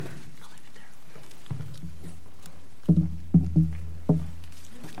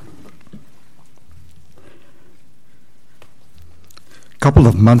couple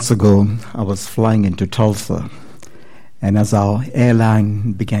of months ago, I was flying into Tulsa, and as our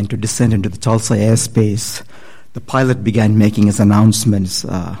airline began to descend into the Tulsa airspace, the pilot began making his announcements,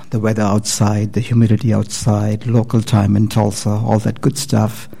 the weather outside, the humidity outside, local time in Tulsa, all that good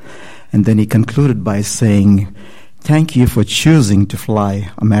stuff. And then he concluded by saying, "Thank you for choosing to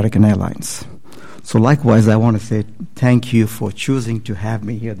fly American Airlines." So likewise, I want to say thank you for choosing to have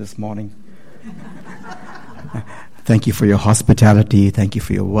me here this morning. Thank you for your hospitality. Thank you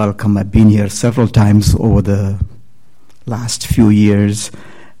for your welcome. I've been here several times over the last few years,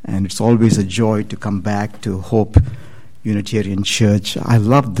 and it's always a joy to come back to Hope Unitarian Church. I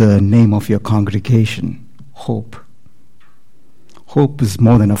love the name of your congregation, Hope. Hope is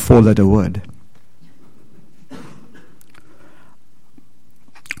more than a four-letter word.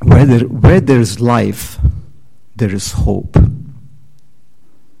 Where there is life, there is hope.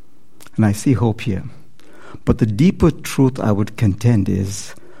 And I see hope here. But the deeper truth I would contend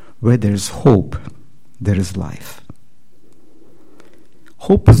is, where there is hope, there is life.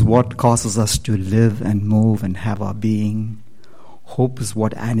 Hope is what causes us to live and move and have our being. Hope is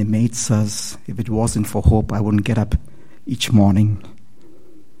what animates us. If it wasn't for hope, I wouldn't get up each morning.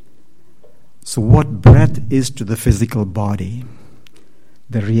 So what breath is to the physical body,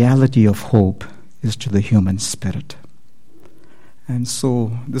 the reality of hope is to the human spirit. And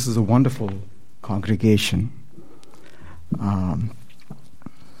so this is a wonderful congregation.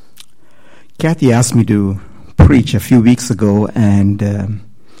 Kathy asked me to preach a few weeks ago, and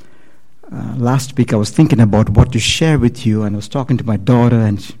last week I was thinking about what to share with you, and I was talking to my daughter,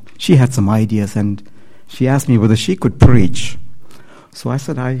 and she had some ideas, and she asked me whether she could preach. So I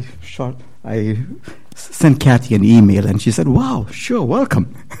said I sent Kathy an email, and she said, "Wow, sure, welcome."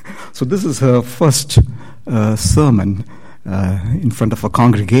 So this is her first sermon in front of a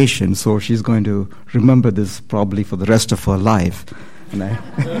congregation, so she's going to remember this probably for the rest of her life. And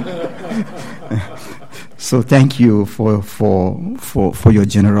so thank you for your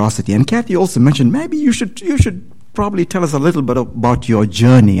generosity. And Kathy also mentioned maybe you should probably tell us a little bit about your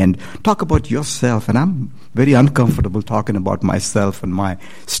journey and talk about yourself. And I'm very uncomfortable talking about myself and my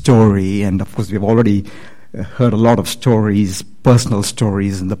story. And of course, we've already heard a lot of stories, personal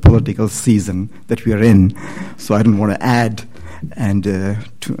stories in the political season that we are in. So I didn't want to add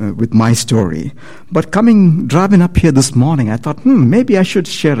with my story. But driving up here this morning, I thought, maybe I should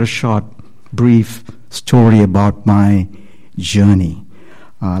share a short, brief story about my journey.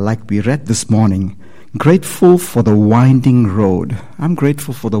 Like we read this morning, grateful for the winding road. I'm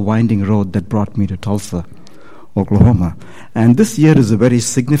grateful for the winding road that brought me to Tulsa, Oklahoma. And this year is a very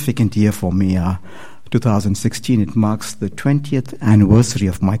significant year for me. 2016, it marks the 20th anniversary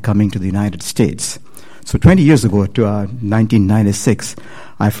of my coming to the United States. So 20 years ago, to 1996,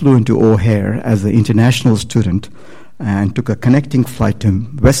 I flew into O'Hare as an international student and took a connecting flight to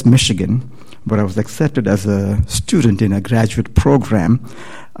West Michigan, where I was accepted as a student in a graduate program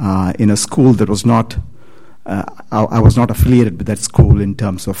in a school that was not, I was not affiliated with that school in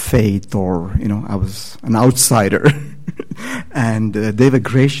terms of faith, or, I was an outsider. And they were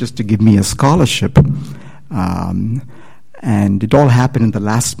gracious to give me a scholarship. And it all happened in the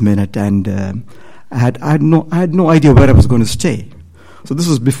last minute, and I had no idea where I was going to stay. So this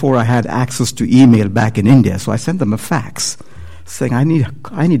was before I had access to email back in India. So I sent them a fax saying, I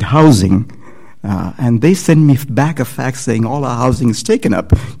need housing. And they sent me back a fax saying, all our housing is taken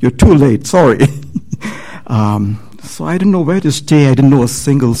up. You're too late, sorry. So I didn't know where to stay. I didn't know a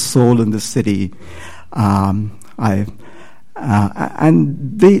single soul in the city. And I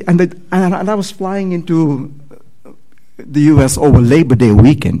was flying into the U.S. over Labor Day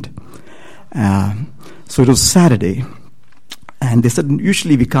weekend. So it was Saturday. And they said,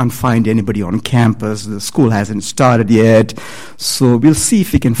 usually we can't find anybody on campus. The school hasn't started yet. So we'll see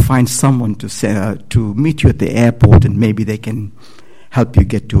if we can find someone to meet you at the airport, and maybe they can help you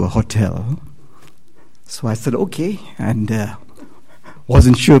get to a hotel. So I said, okay. And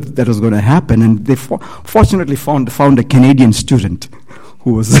wasn't sure if that was going to happen. And they fortunately found a Canadian student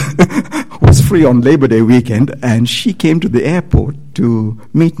who was who was free on Labor Day weekend. And she came to the airport to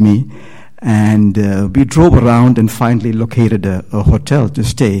meet me. And we drove around and finally located a hotel to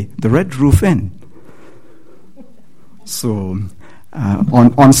stay, the Red Roof Inn. So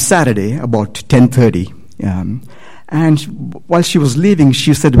on Saturday, about 10:30, and while she was leaving,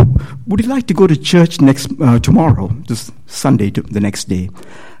 she said, "Would you like to go to church tomorrow, this Sunday, the next day?"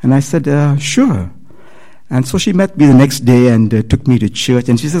 And I said, "Sure." And so she met me the next day and took me to church.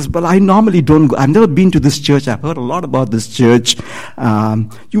 And she says, "Well, I normally don't go. I've never been to this church. I've heard a lot about this church.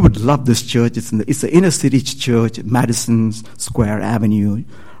 You would love this church. It's an inner city church, Madison Square Avenue,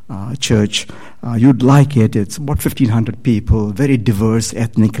 church. You'd like it. It's about 1,500 people, very diverse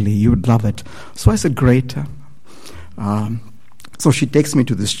ethnically. You'd love it. So I said, great. So she takes me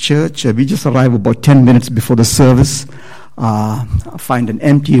to this church. We just arrive about 10 minutes before the service. Find an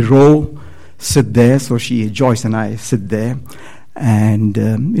empty row, sit there. So Joyce and I sit there. And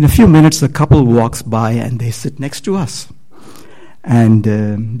in a few minutes, a couple walks by and they sit next to us. And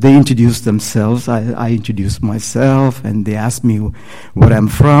they introduce themselves. I introduce myself, and they ask me where I'm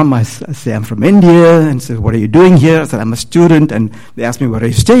from. I say I'm from India, and say, what are you doing here? I said, I'm a student, and they ask me, where are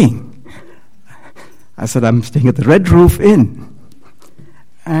you staying? I said, I'm staying at the Red Roof Inn.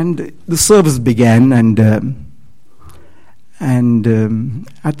 And the service began, and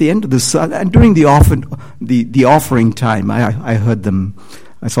at the end of and during the offering time, I heard them.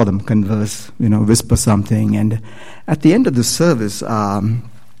 I saw them converse, whisper something, and at the end of the service,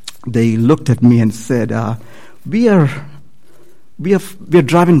 they looked at me and said, "We're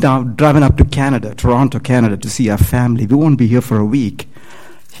driving up to Canada, Toronto, Canada, to see our family. We won't be here for a week.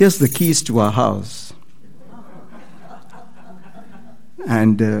 Here's the keys to our house,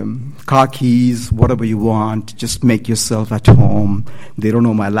 and car keys, whatever you want. Just make yourself at home." They don't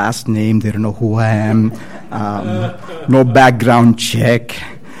know my last name. They don't know who I am. No background check.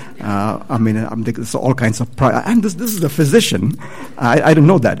 There's all kinds of and this is a physician. I didn't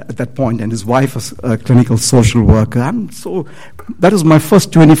know that at that point, and his wife was a clinical social worker. That was my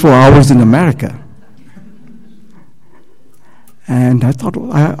first 24 hours in America. And I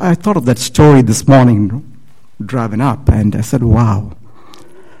thought of that story this morning, driving up, and I said, "Wow."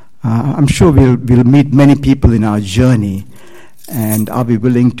 I'm sure we'll meet many people in our journey, and are we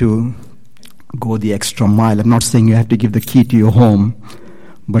willing to go the extra mile? I'm not saying you have to give the key to your home,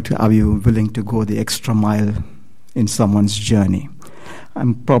 but are you willing to go the extra mile in someone's journey?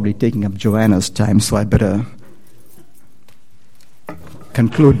 I'm probably taking up Joanna's time, so I better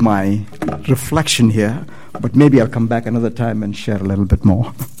conclude my reflection here, but maybe I'll come back another time and share a little bit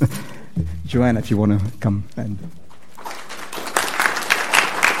more. Joanna, if you want to come and...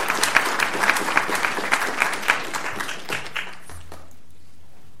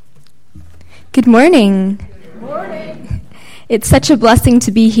 Good morning. Good morning. It's such a blessing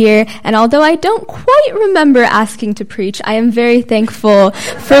to be here, and although I don't quite remember asking to preach, I am very thankful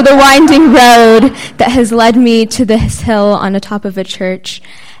for the winding road that has led me to this hill on the top of a church.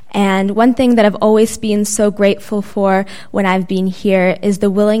 And one thing that I've always been so grateful for when I've been here is the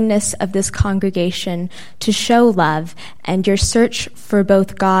willingness of this congregation to show love and your search for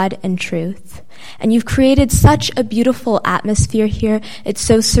both God and truth. And you've created such a beautiful atmosphere here. It's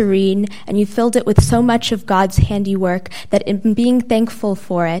so serene, and you've filled it with so much of God's handiwork that in being thankful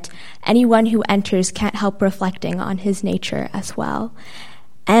for it, anyone who enters can't help reflecting on his nature as well.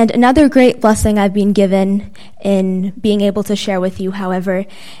 And another great blessing I've been given in being able to share with you, however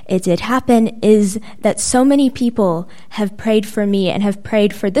it did happen, is that so many people have prayed for me and have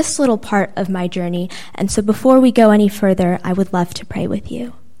prayed for this little part of my journey. And so before we go any further, I would love to pray with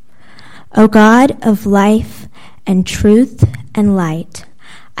you. O God of life and truth and light,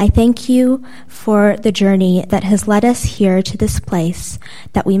 I thank you for the journey that has led us here to this place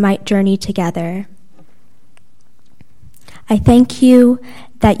that we might journey together. I thank you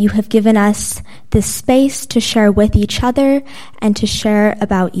that you have given us this space to share with each other and to share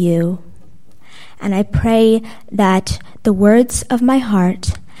about you. And I pray that the words of my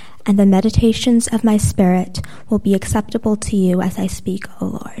heart and the meditations of my spirit will be acceptable to you as I speak, O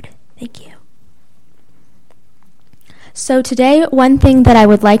Lord. Thank you. So today, one thing that I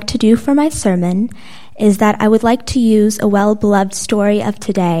would like to do for my sermon is that I would like to use a well-beloved story of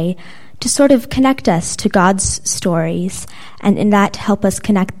today to sort of connect us to God's stories, and in that help us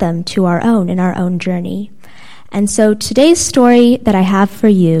connect them to our own in our own journey. And so today's story that I have for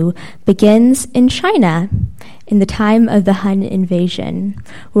you begins in China in the time of the Han invasion,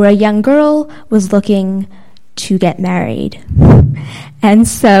 where a young girl was looking to get married. And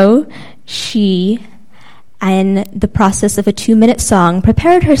so she, in the process of a 2-minute song,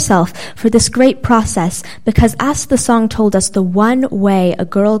 prepared herself for this great process because, as the song told us, the one way a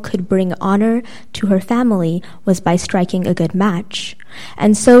girl could bring honor to her family was by striking a good match.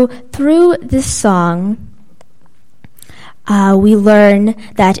 And so through this song, we learn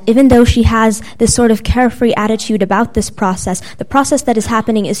that even though she has this sort of carefree attitude about this process, the process that is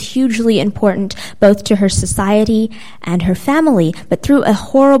happening is hugely important both to her society and her family. But through a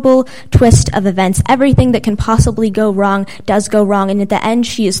horrible twist of events, everything that can possibly go wrong does go wrong. And at the end,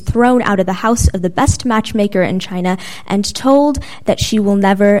 she is thrown out of the house of the best matchmaker in China and told that she will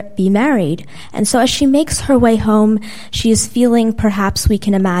never be married. And so as she makes her way home, she is feeling, perhaps we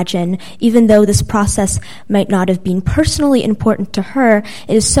can imagine, even though this process might not have been personally only important to her,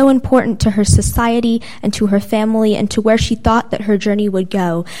 it is so important to her society and to her family and to where she thought that her journey would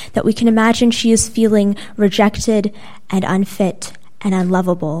go, that we can imagine she is feeling rejected and unfit and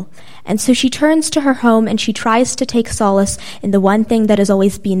unlovable. And so she turns to her home and she tries to take solace in the one thing that has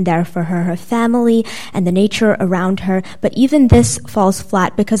always been there for her, her family and the nature around her. But even this falls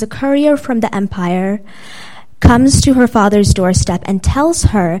flat because a courier from the empire comes to her father's doorstep and tells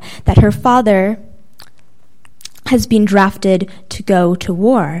her that her father has been drafted to go to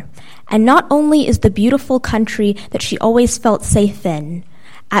war. And not only is the beautiful country that she always felt safe in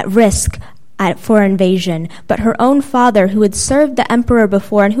at risk for invasion, but her own father, who had served the emperor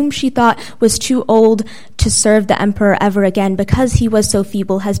before and whom she thought was too old to serve the emperor ever again because he was so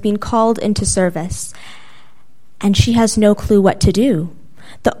feeble, has been called into service. And she has no clue what to do.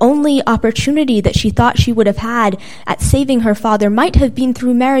 The only opportunity that she thought she would have had at saving her father might have been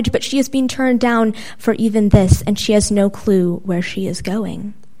through marriage, but she has been turned down for even this, and she has no clue where she is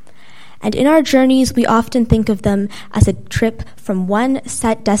going. And in our journeys, we often think of them as a trip from one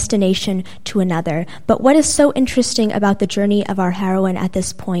set destination to another. But what is so interesting about the journey of our heroine at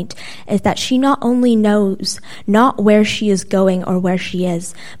this point is that she not only knows not where she is going or where she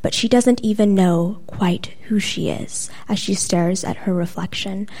is, but she doesn't even know quite who she is as she stares at her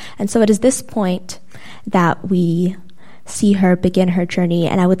reflection. And so it is this point that we see her begin her journey,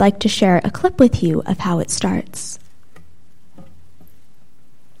 and I would like to share a clip with you of how it starts.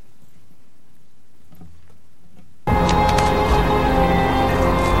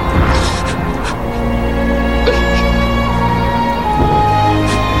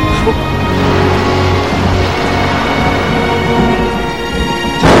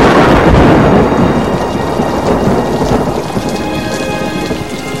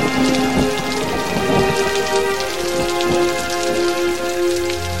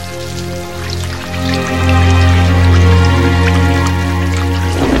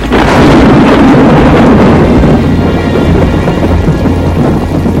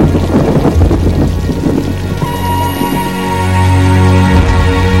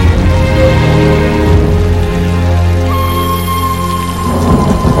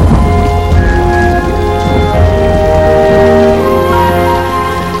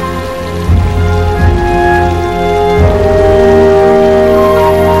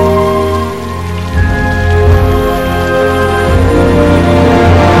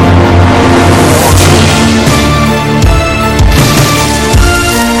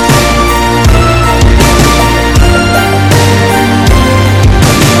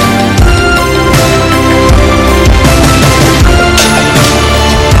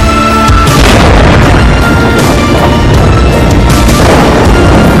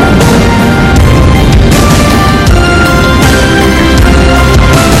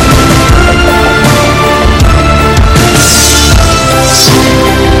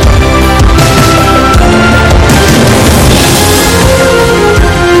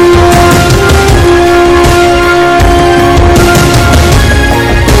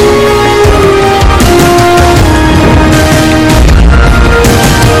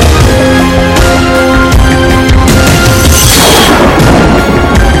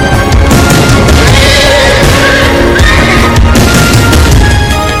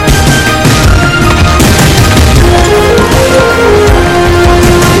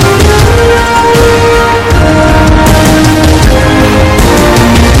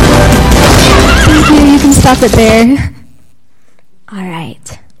 Stop it there. All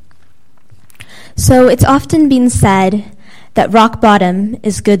right. So it's often been said that rock bottom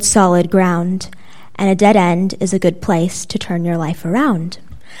is good solid ground, and a dead end is a good place to turn your life around.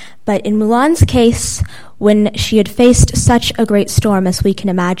 But in Mulan's case, when she had faced such a great storm as we can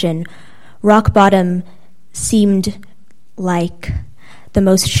imagine, rock bottom seemed like the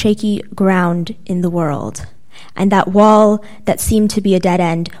most shaky ground in the world. And that wall that seemed to be a dead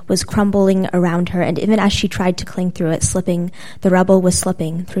end was crumbling around her, and even as she tried to cling through it, the rubble was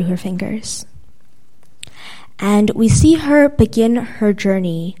slipping through her fingers. And we see her begin her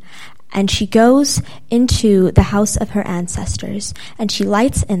journey, and she goes into the house of her ancestors, and she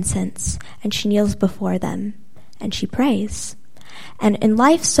lights incense, and she kneels before them, and she prays. And in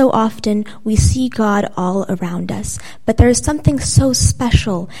life, so often, we see God all around us. But there is something so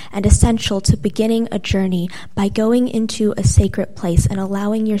special and essential to beginning a journey by going into a sacred place and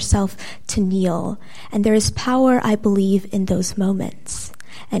allowing yourself to kneel. And there is power, I believe, in those moments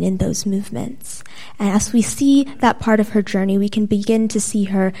and in those movements. And as we see that part of her journey, we can begin to see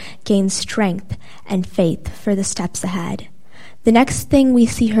her gain strength and faith for the steps ahead. The next thing we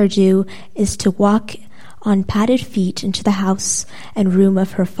see her do is to walk on padded feet into the house and room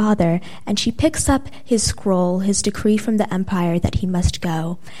of her father, and she picks up his scroll, his decree from the empire that he must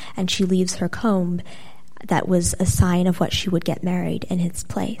go, and she leaves her comb that was a sign of what she would get married in his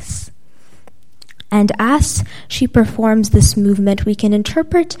place. And as she performs this movement, we can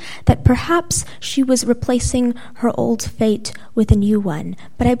interpret that perhaps she was replacing her old fate with a new one.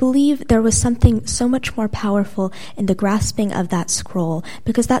 But I believe there was something so much more powerful in the grasping of that scroll,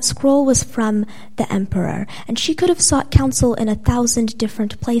 because that scroll was from the emperor, and she could have sought counsel in 1,000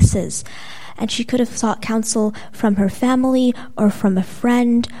 different places. And she could have sought counsel from her family or from a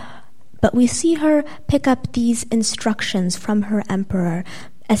friend, but we see her pick up these instructions from her emperor,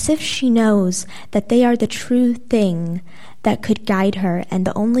 as if she knows that they are the true thing that could guide her and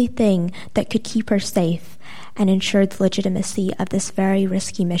the only thing that could keep her safe and ensure the legitimacy of this very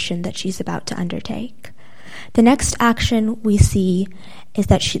risky mission that she's about to undertake. The next action we see is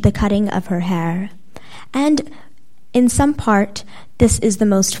that the cutting of her hair. And in some part, this is the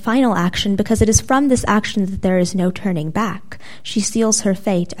most final action, because it is from this action that there is no turning back. She seals her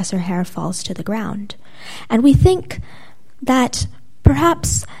fate as her hair falls to the ground. And we think that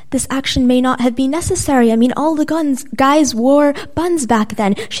perhaps this action may not have been necessary. I mean, all the guys wore buns back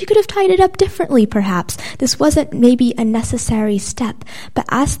then. She could have tied it up differently, perhaps. This wasn't maybe a necessary step. But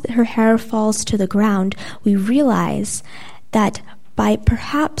as her hair falls to the ground, we realize that by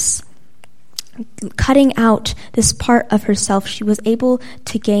perhaps cutting out this part of herself, she was able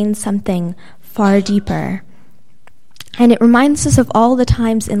to gain something far deeper. And it reminds us of all the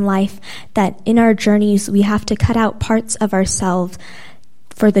times in life that in our journeys we have to cut out parts of ourselves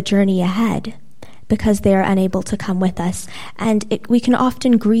for the journey ahead because they are unable to come with us. And we can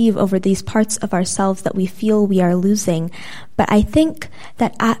often grieve over these parts of ourselves that we feel we are losing. But I think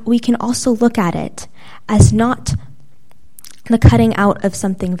that we can also look at it as not the cutting out of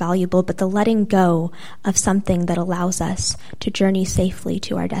something valuable, but the letting go of something that allows us to journey safely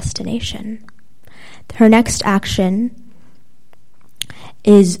to our destination. Her next action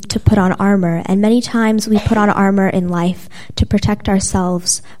is to put on armor, and many times we put on armor in life to protect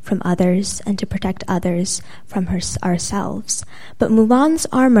ourselves from others and to protect others from ourselves. But Mulan's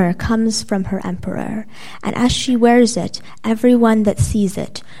armor comes from her emperor, and as she wears it, everyone that sees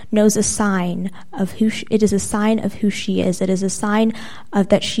it knows a sign of it is a sign of who she is. It is a sign of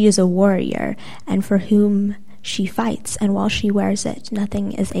that she is a warrior, and for whom she fights, and while she wears it,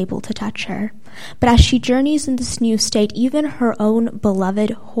 nothing is able to touch her. But as she journeys in this new state, even her own beloved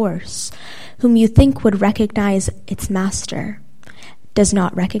horse, whom you think would recognize its master, does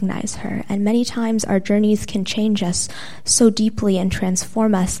not recognize her. And many times our journeys can change us so deeply and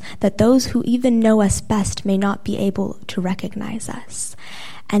transform us that those who even know us best may not be able to recognize us.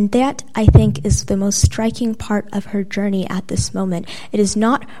 And that, I think, is the most striking part of her journey at this moment. It is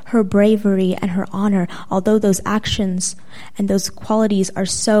not her bravery and her honor, although those actions and those qualities are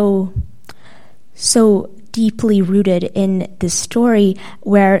so deeply rooted in this story,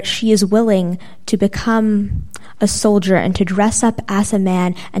 where she is willing to become a soldier and to dress up as a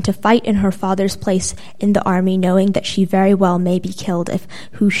man and to fight in her father's place in the army, knowing that she very well may be killed if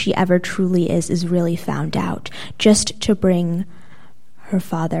who she ever truly is really found out, just to bring her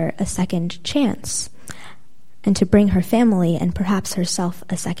father a second chance, and to bring her family and perhaps herself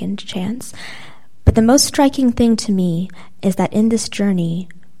a second chance. But the most striking thing to me is that in this journey,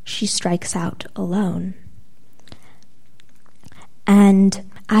 she strikes out alone.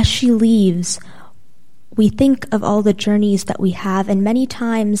 And as she leaves, we think of all the journeys that we have, and many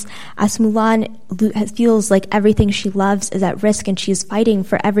times as Mulan feels like everything she loves is at risk and she is fighting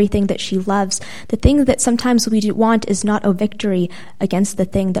for everything that she loves, the thing that sometimes we want is not a victory against the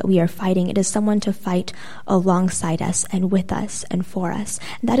thing that we are fighting. It is someone to fight alongside us and with us and for us.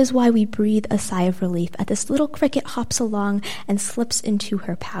 And that is why we breathe a sigh of relief as this little cricket hops along and slips into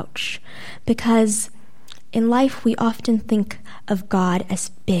her pouch. Because in life, we often think of God as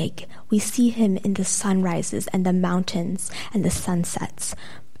big. We see him in the sunrises and the mountains and the sunsets.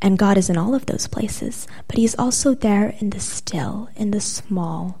 And God is in all of those places. But he's also there in the still, in the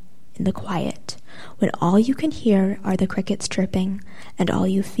small, in the quiet, when all you can hear are the crickets chirping and all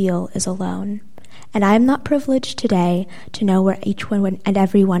you feel is alone. And I am not privileged today to know where each one and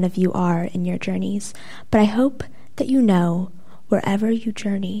every one of you are in your journeys. But I hope that you know wherever you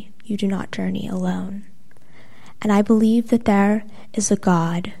journey, you do not journey alone. And I believe that there is a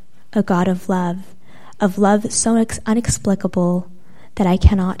God of love so inexplicable that I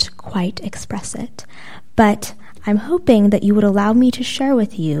cannot quite express it. But I'm hoping that you would allow me to share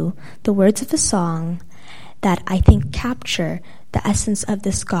with you the words of a song that I think capture the essence of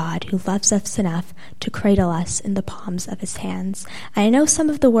this God who loves us enough to cradle us in the palms of his hands. And I know some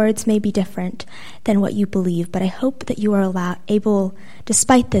of the words may be different than what you believe, but I hope that you are able,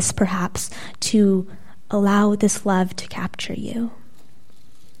 despite this perhaps, to allow this love to capture you.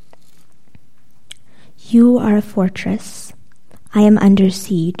 You are a fortress. I am under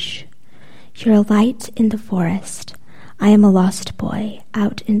siege. You're a light in the forest. I am a lost boy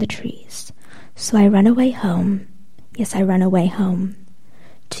out in the trees. So I run away home. Yes, I run away home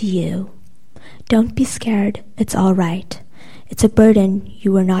to you. Don't be scared. It's all right. It's a burden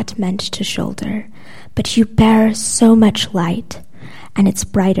you were not meant to shoulder, but you bear so much light, and it's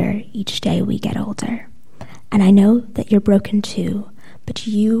brighter each day we get older. And I know that you're broken too, but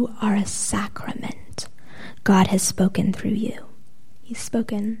you are a sacrament. God has spoken through you. He's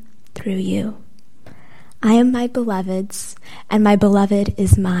spoken through you. I am my beloved's, and my beloved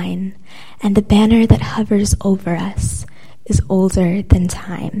is mine, and the banner that hovers over us is older than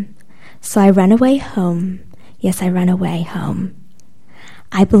time. So I run away home. Yes, I run away home.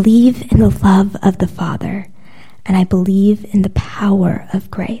 I believe in the love of the Father, and I believe in the power of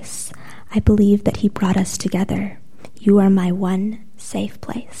grace. I believe that he brought us together. You are my one safe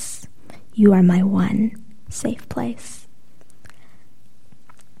place. You are my one safe place.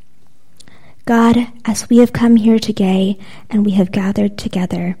 God, as we have come here today and we have gathered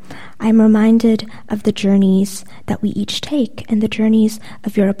together, I am reminded of the journeys that we each take and the journeys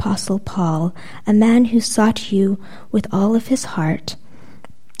of your Apostle Paul, a man who sought you with all of his heart,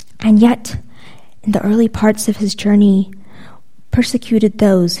 and yet in the early parts of his journey persecuted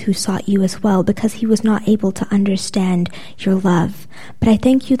those who sought you as well because he was not able to understand your love. But I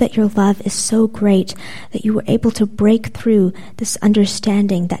thank you that your love is so great that you were able to break through this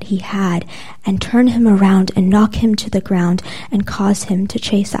understanding that he had and turn him around and knock him to the ground and cause him to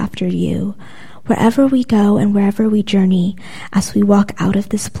chase after you. Wherever we go and wherever we journey, as we walk out of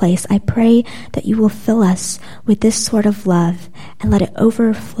this place, I pray that you will fill us with this sort of love and let it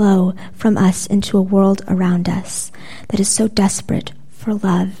overflow from us into a world around us that is so desperate for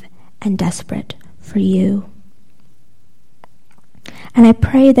love and desperate for you. And I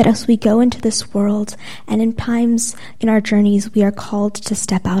pray that as we go into this world and in times in our journeys we are called to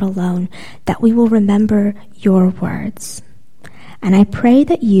step out alone, that we will remember your words. And I pray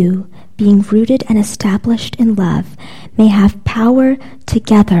that you, being rooted and established in love, may have power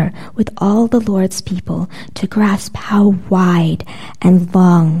together with all the Lord's people to grasp how wide and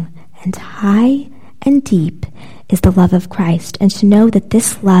long and high and deep is the love of Christ, and to know that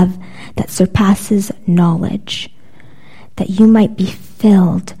this love that surpasses knowledge, that you might be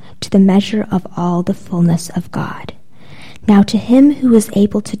filled to the measure of all the fullness of God. Now to him who is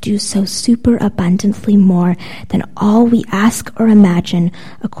able to do so super abundantly more than all we ask or imagine,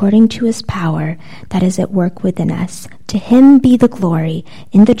 according to his power that is at work within us, to him be the glory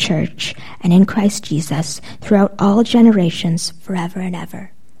in the church and in Christ Jesus throughout all generations, forever and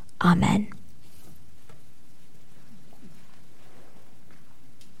ever. Amen.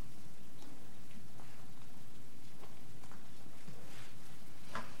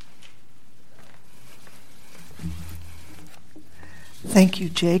 Thank you,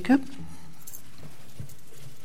 Jacob.